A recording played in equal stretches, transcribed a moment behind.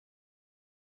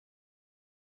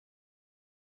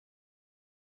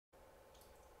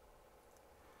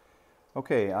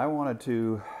Okay, I wanted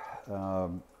to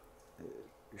um,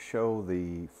 show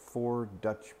the 4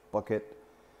 Dutch bucket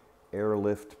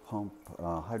airlift pump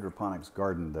hydroponics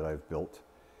garden that I've built.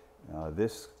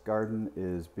 This garden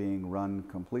is being run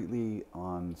completely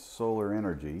on solar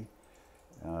energy.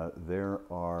 There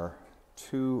are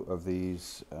 2 of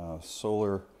these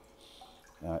solar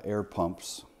air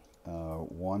pumps,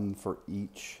 one for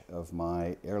each of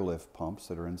my airlift pumps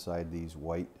that are inside these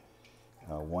white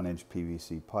 1-inch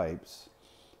PVC pipes.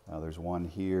 There's one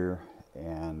here,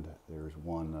 and there's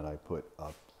one that I put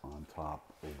up on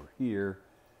top over here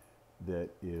that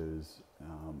is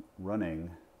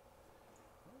running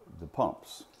the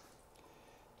pumps.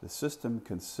 The system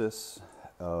consists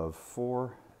of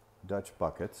 4 Dutch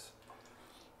buckets,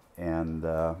 and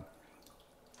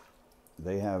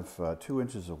they have 2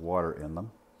 inches of water in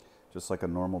them, just like a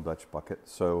normal Dutch bucket.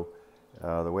 So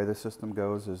the way the system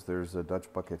goes is there's a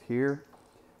Dutch bucket here,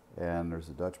 and there's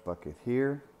a Dutch bucket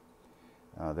here.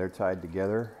 They're tied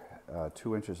together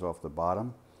 2 inches off the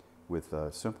bottom with a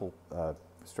simple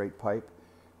straight pipe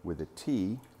with a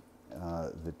T.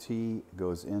 The T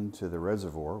goes into the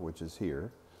reservoir, which is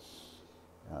here.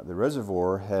 The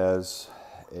reservoir has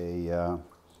a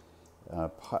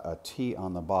T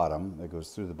on the bottom that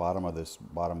goes through the bottom of this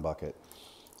bottom bucket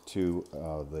to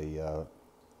the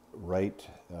right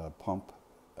pump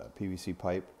PVC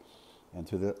pipe, and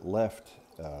to the left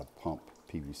pump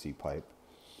PVC pipe.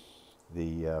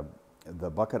 The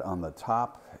bucket on the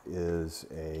top is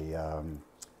a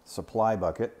supply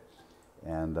bucket,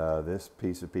 and this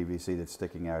piece of PVC that's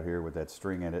sticking out here with that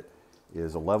string in it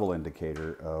is a level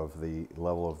indicator of the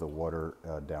level of the water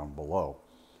down below.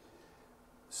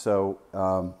 So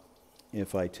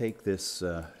if I take this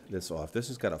off, this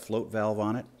has got a float valve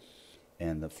on it,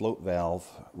 and the float valve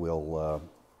will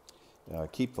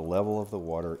keep the level of the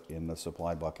water in the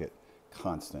supply bucket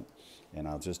constant, and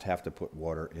I'll just have to put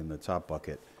water in the top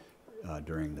bucket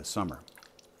during the summer.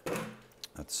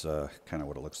 That's kind of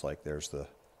what it looks like. There's the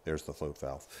float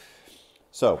valve.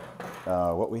 So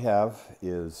what we have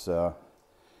is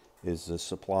the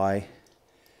supply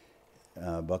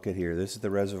bucket here. This is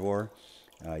the reservoir.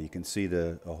 You can see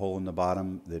a hole in the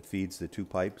bottom that feeds the 2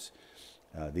 pipes.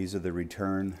 These are the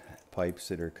return pipes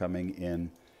that are coming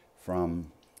in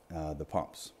from the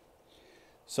pumps.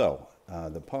 So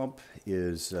the pump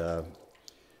is the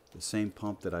same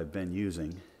pump that I've been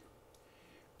using,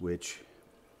 which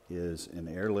is an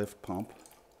airlift pump.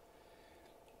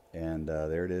 And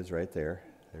there it is right there.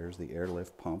 There's the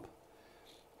airlift pump.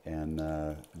 And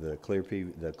the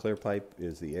clear pipe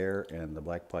is the air, and the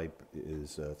black pipe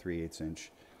is 3/8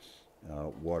 inch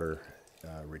water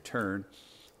return.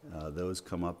 Those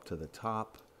come up to the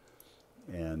top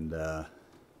and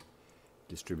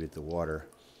distribute the water.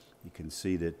 You can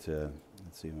see that,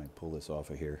 let's see if I can pull this off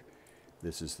of here.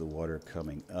 This is the water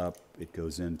coming up. It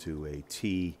goes into a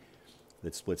T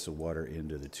that splits the water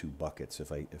into the 2 buckets.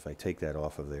 If I take that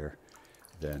off of there,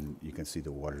 then you can see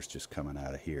the water's just coming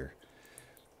out of here.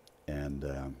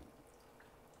 And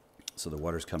so the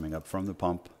water's coming up from the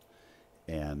pump,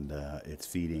 and it's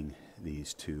feeding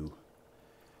these two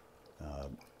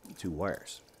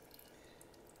wires.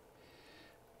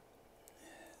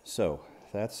 So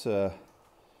that's the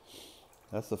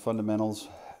fundamentals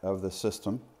of the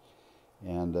system.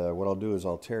 And what I'll do is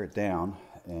I'll tear it down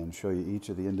and show you each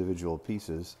of the individual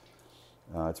pieces.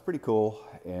 It's pretty cool,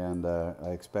 and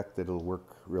I expect that it'll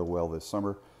work real well this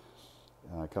summer.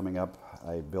 Coming up,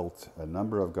 I built a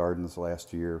number of gardens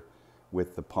last year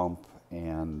with the pump,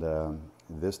 and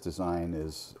this design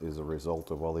is a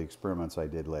result of all the experiments I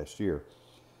did last year.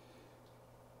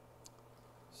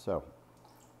 So,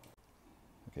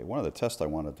 okay, one of the tests I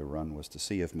wanted to run was to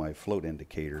see if my float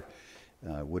indicator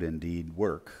would indeed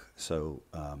work. So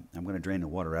I'm going to drain the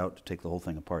water out to take the whole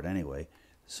thing apart anyway.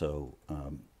 So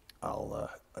I'll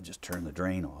just turn the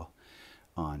drain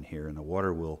on here, and the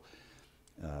water will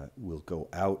go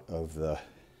out of the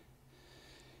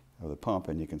pump,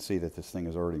 and you can see that this thing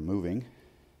is already moving.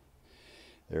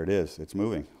 There it is. It's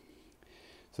moving.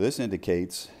 So this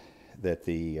indicates that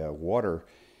the water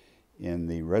in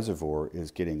the reservoir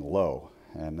is getting low,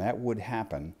 and that would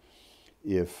happen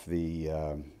if the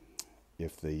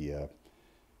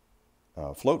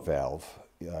float valve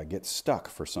gets stuck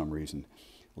for some reason.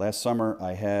 Last summer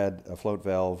I had a float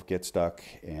valve get stuck,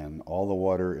 and all the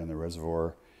water in the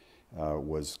reservoir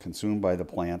was consumed by the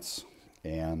plants,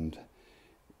 and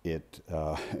it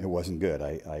wasn't good.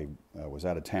 I was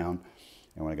out of town,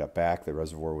 and when I got back, the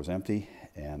reservoir was empty,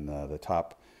 and the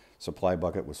top supply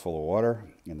bucket was full of water,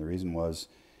 and the reason was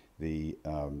the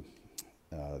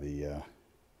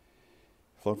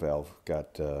float valve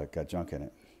got junk in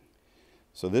it.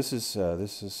 So this is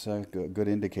a good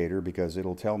indicator, because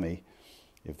it'll tell me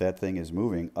if that thing is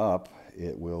moving up.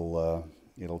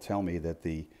 It'll tell me that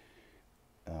the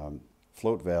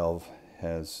float valve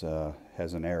has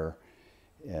an error,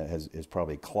 is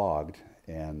probably clogged,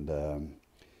 and I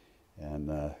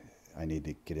need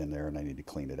to get in there and I need to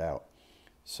clean it out.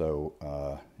 So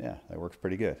yeah, that works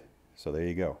pretty good. So there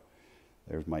you go.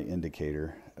 There's my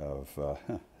indicator of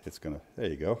it's gonna. There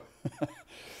you go.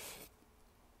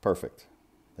 Perfect.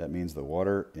 That means the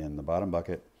water in the bottom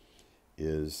bucket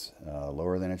is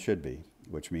lower than it should be,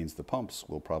 which means the pumps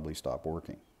will probably stop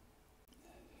working.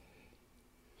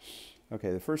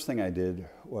 Okay, the first thing I did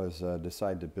was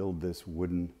decide to build this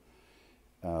wooden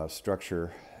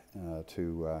structure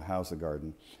to house the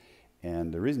garden.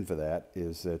 And the reason for that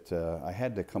is that I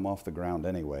had to come off the ground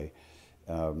anyway.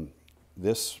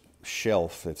 This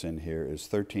shelf that's in here is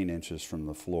 13 inches from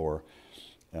the floor.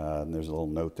 And there's a little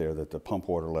note there that the pump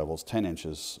water level is 10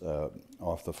 inches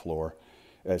off the floor.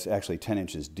 It's actually 10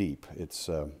 inches deep. It's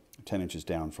 10 inches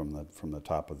down from the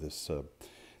top of this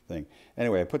thing.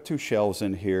 Anyway, I put 2 shelves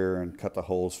in here and cut the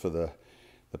holes for the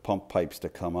pump pipes to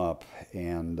come up.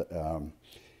 And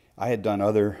I had done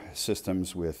other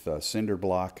systems with cinder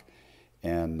block,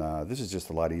 and this is just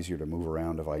a lot easier to move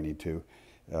around if I need to.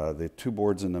 The 2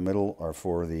 boards in the middle are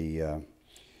for the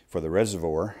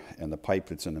reservoir, and the pipe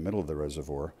that's in the middle of the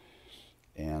reservoir.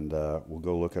 And we'll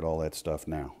go look at all that stuff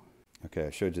now. Okay,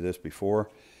 I showed you this before.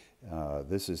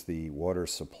 This is the water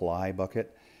supply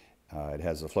bucket. It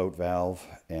has a float valve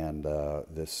and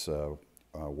this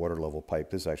water level pipe.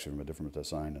 This is actually from a different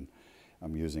design, and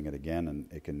I'm using it again,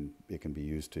 and it can be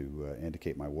used to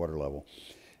indicate my water level.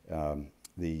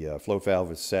 The float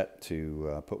valve is set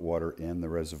to put water in the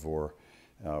reservoir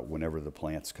whenever the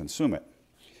plants consume it.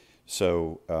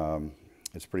 So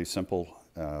it's pretty simple,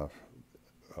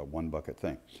 one bucket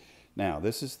thing. Now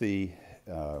this is the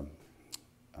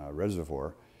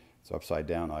reservoir. It's upside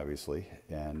down, obviously,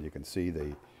 and you can see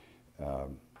the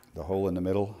hole in the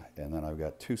middle, and then I've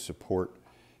got 2 support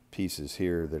pieces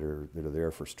here that are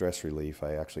there for stress relief.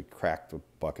 I actually cracked the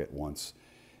bucket once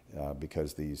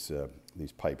because these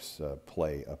pipes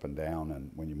play up and down,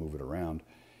 and when you move it around,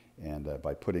 and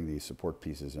by putting these support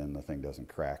pieces in, the thing doesn't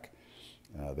crack.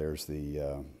 There's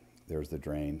the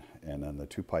drain, and then the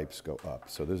 2 pipes go up.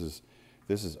 So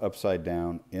this is upside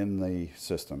down in the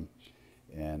system,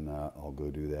 and I'll go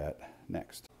do that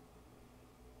next.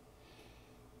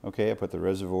 Okay, I put the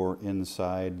reservoir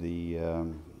inside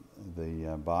the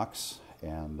box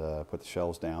and put the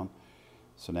shelves down.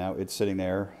 So now it's sitting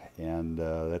there, and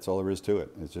that's all there is to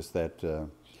it. It's just that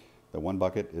the 1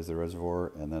 bucket is the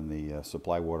reservoir, and then the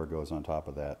supply water goes on top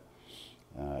of that,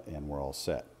 and we're all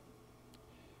set.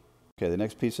 Okay, the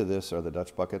next piece of this are the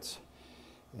Dutch buckets,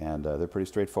 and they're pretty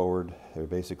straightforward. They're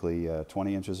basically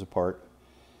 20 inches apart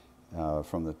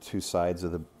from the 2 sides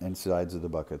of the insides of the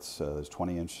buckets. There's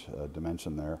 20-inch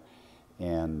dimension there,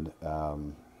 and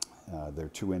they're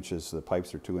 2 inches. The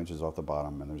pipes are 2 inches off the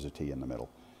bottom, and there's a T in the middle.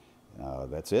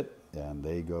 That's it, and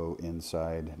they go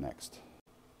inside next.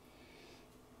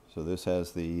 So this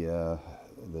has the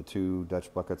 2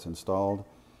 Dutch buckets installed,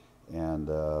 and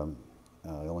the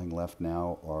only thing left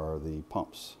now are the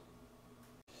pumps.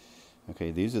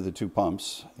 Okay, these are the 2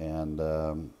 pumps, and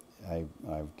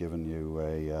I've given you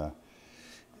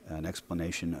an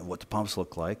explanation of what the pumps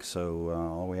look like. So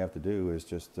all we have to do is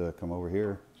just come over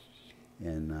here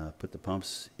and put the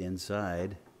pumps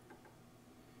inside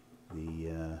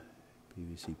the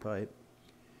PVC pipe,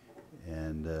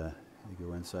 and they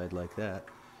go inside like that,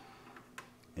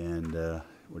 and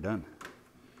we're done.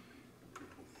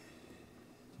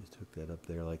 Just hook that up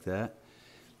there like that,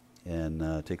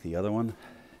 and take the other one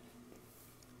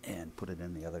and put it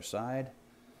in the other side.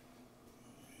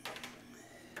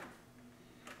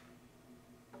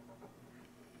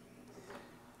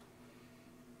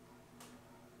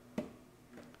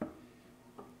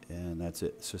 And that's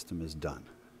it. The system is done.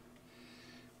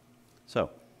 So,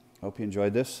 hope you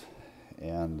enjoyed this,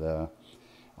 and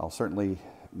I'll certainly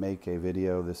make a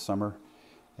video this summer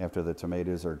after the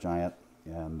tomatoes are giant,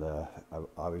 and I've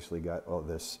obviously got all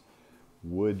this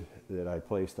wood that I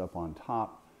placed up on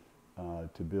top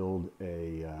to build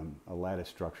a lattice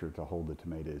structure to hold the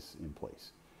tomatoes in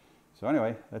place. So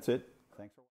anyway, that's it.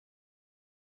 Thanks for watching.